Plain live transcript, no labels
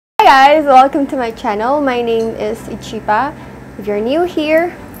Hi guys! Welcome to my channel. My name is Egypa. If you're new here,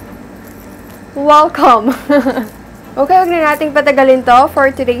 welcome! Okay, huwag na nating patagalin to.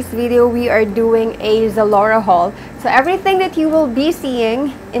 For today's video, we are doing a Zalora haul. So everything that you will be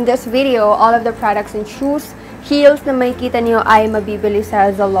seeing in this video, all of the products and shoes, heels na makikita niyo ay mabibili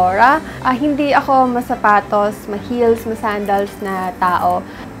sa Zalora. Hindi ako masapatos, ma-heels, ma-sandals na tao.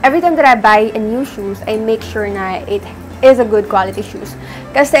 Every time that I buy a new shoes, I make sure na it is a good quality shoes.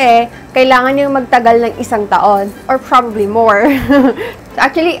 Kasi, kailangan nyo magtagal ng isang taon. Or probably more.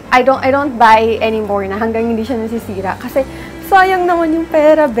 Actually, I don't buy anymore na hanggang hindi siya nasisira. Kasi, sayang naman yung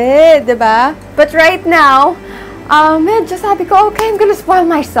pera, diba? But right now, medyo sabi ko, okay, I'm gonna spoil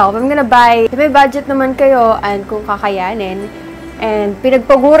myself. I'm gonna buy, may budget naman kayo, and kung kakayanin, and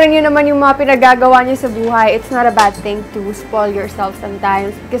pinagpaguran nyo naman yung mga pinagagawa nyo sa buhay, it's not a bad thing to spoil yourself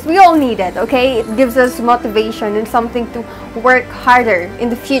sometimes. Because we all need it, okay? It gives us motivation and something to work harder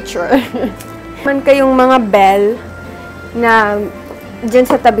in the future. Man kayong mga bell na dyan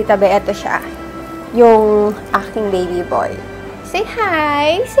sa tabi-tabi, eto siya. Yung aking baby boy. Say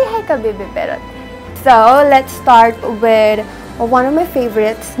hi! Say hi ka, baby parrot. So, let's start with one of my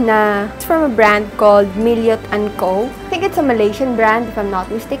favorites na it's from a brand called Milliot Co. I think it's a Malaysian brand if I'm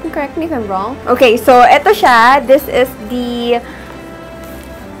not mistaken. Correct me if I'm wrong. Okay, so eto siya. This is the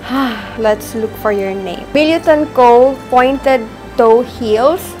let's look for your name. Milliot Co. Pointed toe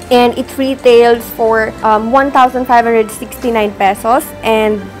heels, and it retails for 1,569 pesos,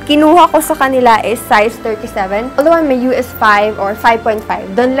 and kinuha ko sa kanila is size 37. Although may US 5 or 5.5,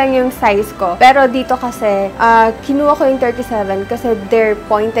 doon lang yung size ko. Pero dito kasi, kinuha ko yung 37 kasi they're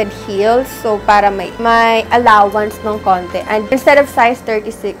pointed heels, so para may allowance ng konti. And instead of size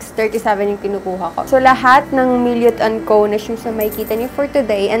 36, 37 yung kinukuha ko. So lahat ng Milliot Co na shoes na makikita niyo for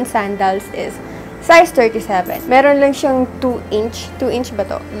today and sandals is size 37. Meron lang siyang 2-inch. 2-inch ba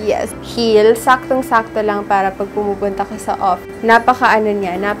to? Yes. Heel. Saktong-sakto lang para pag pumupunta ka sa off. Napaka-ano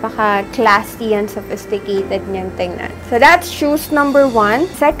niya, napaka-classy and sophisticated niyang tingnan. So that's shoes number 1.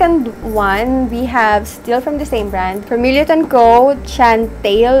 Second one, we have still from the same brand. From Milliot Co.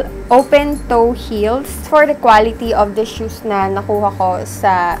 Chantail open toe heels. For the quality of the shoes na nakuha ko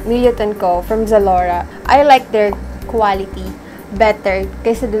sa Milliot Co. from Zalora, I like their quality better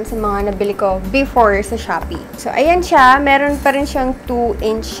kaysa dun sa mga nabili ko before sa Shopee. So, ayan siya. Meron pa rin siyang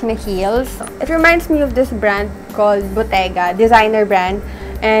 2-inch na heels. It reminds me of this brand called Bottega, designer brand.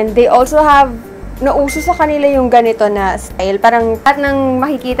 And they also have, nauso sa kanila yung ganito na style. Parang lahat ng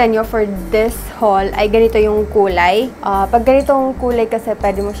makikita nyo for this haul ay ganito yung kulay. Pag ganitong kulay kasi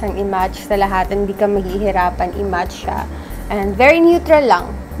pwede mo siyang i-match sa lahat. Hindi ka maghihirapan i-match siya. And very neutral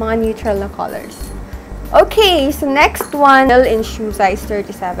lang. Mga neutral na colors. Okay, so next one, in shoe size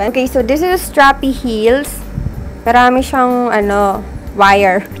 37. Okay, so this is strappy heels. Marami siyang,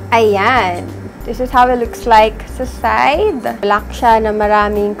 wire. Ayan. This is how it looks like sa side. Black siya na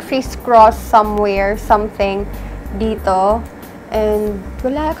maraming crisscross somewhere, something dito. And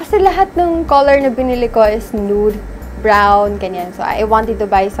wala, kasi lahat ng color na binili ko is nude, brown, ganyan. So, I wanted to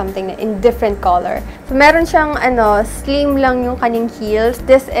buy something in different color. So, meron siyang, slim lang yung kanyang heels.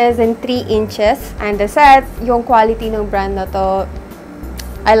 This is in 3 inches. And the set, yung quality ng brand na to,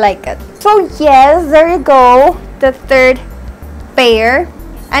 I like it. So, yes, there you go. The third pair.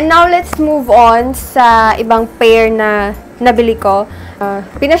 And now, let's move on sa ibang pair na nabili ko.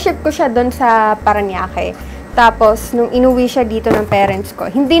 Pinaship ko siya doon sa Paranaque. Tapos, nung inuwi siya dito ng parents ko,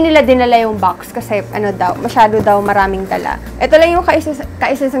 hindi nila dinala yung box kasi, masyado daw maraming dala. Ito lang yung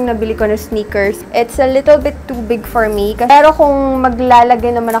kaisasang nabili ko na sneakers. It's a little bit too big for me. Pero kung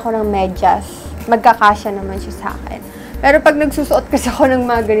maglalagay naman ako ng medyas, magkakasya naman siya sa akin. Pero pag nagsusuot kasi ako ng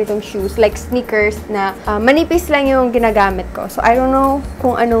mga ganitong shoes, like sneakers na manipis lang yung ginagamit ko. So, I don't know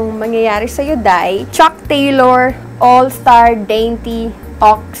kung anong mangyayari sa'yo, Dai. Chuck Taylor, All-Star, Dainty,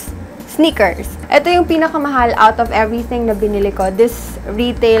 Ox, sneakers. Ito yung pinakamahal out of everything na binili ko. This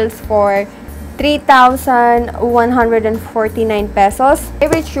retails for 3,149 pesos.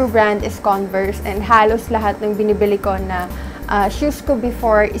 Favorite shoe brand is Converse, and halos lahat ng binibili ko na shoes ko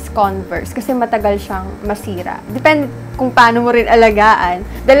before is Converse kasi matagal siyang masira. Depende kung paano mo rin alagaan.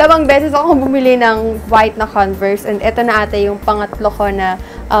 2 beses ako bumili ng white na Converse, and ito na ata yung pangatlo ko na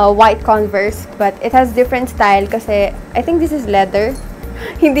white Converse, but it has different style kasi I think this is leather.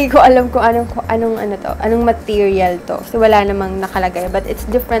 Hindi ko alam kung anong material to. So wala namang nakalagay, but it's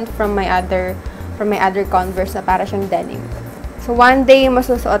different from my other Converse na para siyang denim. So one day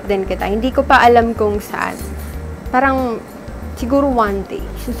masusuot din kita. Hindi ko pa alam kung saan. Parang siguro one day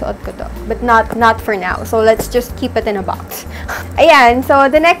susuot ko to, but not for now. So let's just keep it in a box. Ayan, so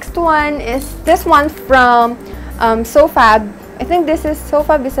the next one is this one from SoFab. I think this is,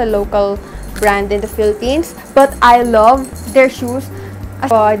 SoFab is a local brand in the Philippines, but I love their shoes.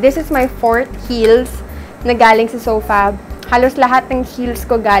 This is my 4th heels na galing sa SoFab. Halos lahat ng heels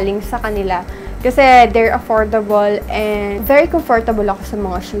ko galing sa kanila. Kasi they're affordable and very comfortable ako sa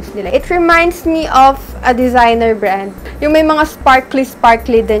mga shoes nila. It reminds me of a designer brand. Yung may mga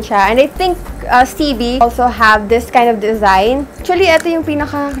sparkly din siya. And I think CB also have this kind of design. Actually, ito yung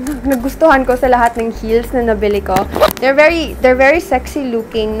pinaka nagustuhan ko sa lahat ng heels na nabili ko. They're very sexy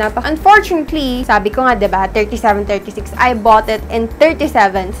looking. Unfortunately, sabi ko nga, diba, 37, 36. I bought it in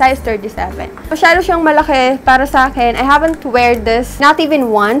 37, size 37. Masyado siyang malaki para sa akin. I haven't wear this, not even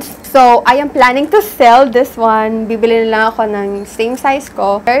once. So, I am planning to sell this one. Bibili na lang ako ng same size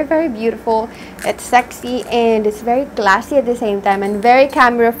ko. Very beautiful. It's sexy and it's very classy at the same time and very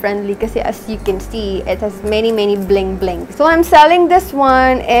camera friendly kasi as you can see, it has many bling. So, I'm selling this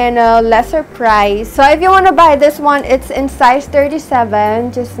one in a lesser price. So, if you want to buy this one, it's in size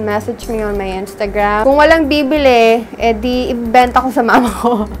 37. Just message me on my Instagram. Kung walang bibili, edi ibenta ko sa mama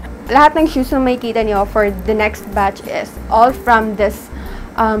ko. Lahat ng shoes na makikita niyo for the next batch is all from this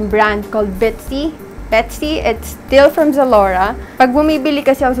brand called Betsy. It's still from Zalora. Pag bumibili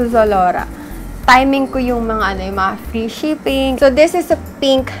kasi ako sa Zalora, timing ko yung mga free shipping. So this is a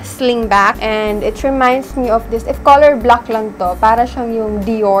pink slingback and it reminds me of this. If color black lang to, para siyang yung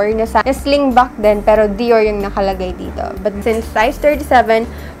Dior na slingback din, pero Dior yung nakalagay dito. But since size 37,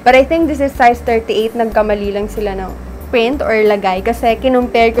 but I think this is size 38, nagkamali lang sila ng print or lagay kasi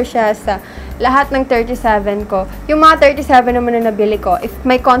kinumpare ko siya sa lahat ng 37 ko. Yung mga 37 naman na nabili ko, if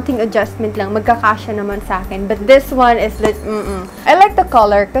may konting adjustment lang, magkakasya naman sa akin. But this one is like, I like the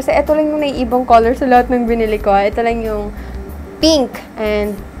color kasi ito lang yung naiibang color sa lahat ng binili ko. Ito lang yung pink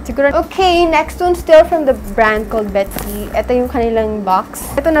and siguro. Okay, next one still from the brand called Betsy. Ito yung kanilang box.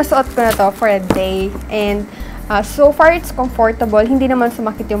 Ito nasuot ko na to for a day and so far, it's comfortable. Hindi naman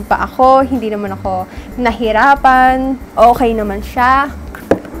sumakit yung paa ko. Hindi naman ako nahirapan. Okay naman siya.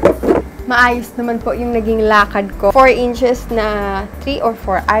 Maayos naman po yung naging lakad ko. 4 inches na 3 or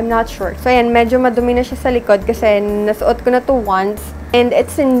 4. I'm not sure. So, ayan. Medyo madumi na siya sa likod kasi nasuot ko na to once. And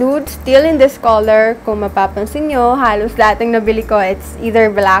it's in nude. Still in this color. Kung mapapansin nyo, halos lahat ng nabili ko, it's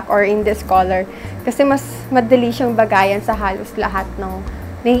either black or in this color. Kasi mas madali siyang bagayan sa halos lahat ng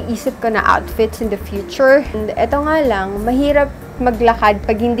naiisip ko na outfits in the future. And eto nga lang, mahirap maglakad.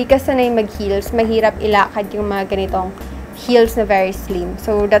 Pag hindi ka sanay mag-heels, mahirap ilakad yung mga ganitong heels na very slim.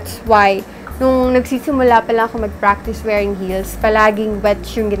 So, that's why, nung nagsisimula pa lang ako mag-practice wearing heels, palaging wet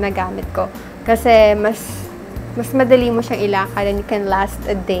yung ginagamit ko. Kasi, mas madali mo siyang ilakad and you can last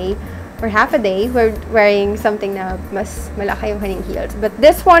a day or half a day wearing something na mas malaki yung kanyang heels. But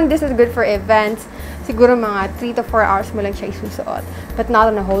this is good for events. Siguro mga 3 to 4 hours mo lang siya isusuot. But not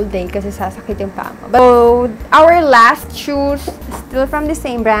on a whole day kasi sasakit yung paa mo. So, our last shoes, still from the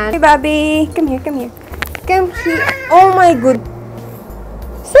same brand. Hey, Bobby! Come here. Come here. Oh my god!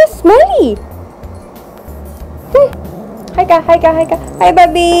 So smelly! Hi ka. Hi,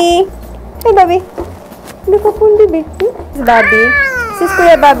 Bobby! Hi, Bobby! Look up on baby. This is Bobby. This is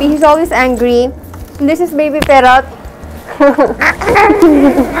Kuya Bobby. He's always angry. And this is Baby Perot.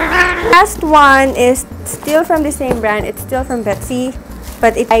 Last one is still from the same brand. It's still from Betsy.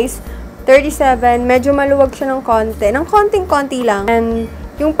 But it's size 37. Medyo maluwag siya ng konti. Ng konting-konti lang. And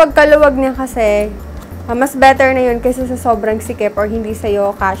yung pagkaluwag niya kasi, mas better na yun kasi sa sobrang sikip or hindi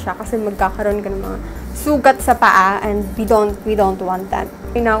sa'yo kasya kasi magkakaroon ka ng mga sugat sa paa and we don't want that.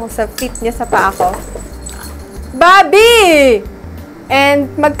 Tingnan ako sa fit niya sa paa ko. Bobby!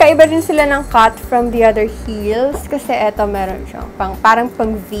 And magkaiba din sila ng cut from the other heels kasi eto meron siyang parang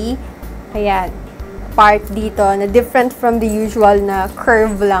pang V. Ayan. Part dito na different from the usual na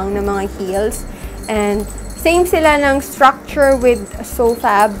curve lang ng mga heels. And same sila ng structure with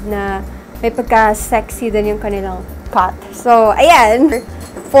SoFab na may pagka-sexy din yung kanilang cut. So, ayan.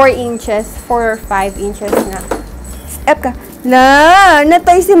 4 inches, 4 or 5 inches na. Step ka.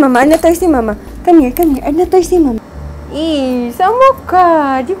 Natoy si mama. Come here. Natoy si mama. Samok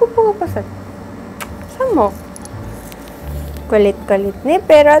ka. Di ko pumapasat. Samok. Kulit-kulit ni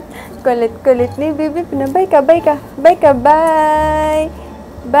Perot. Kulit-kulit ni Baby. Bye ka. Bye,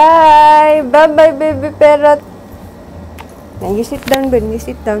 Baby Perot. Now, you sit down, Ben. You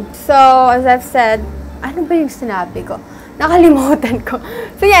sit down. So, as I've said, ano ba yung sinabi ko? Nakalimutan ko.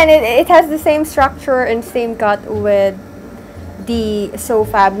 So, yeah, it has the same structure and same cut with the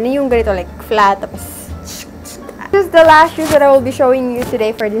SoFab. Na yung ganito, like, flat. Tapos, this is the last shoes that I will be showing you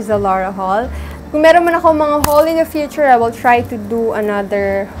today for this Zalora haul. Kung meron man ako mga haul in the future, I will try to do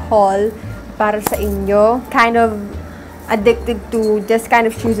another haul para sa inyo. Kind of addicted to this kind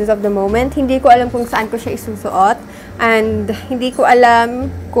of shoes of the moment. Hindi ko alam kung saan ko siya isusuot. And hindi ko alam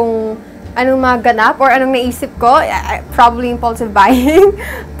kung anong maganap or anong naisip ko. Probably impulsive buying.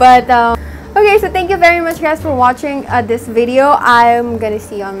 But, okay, so thank you very much guys for watching this video. I'm gonna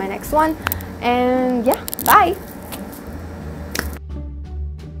see you on my next one. And yeah, bye!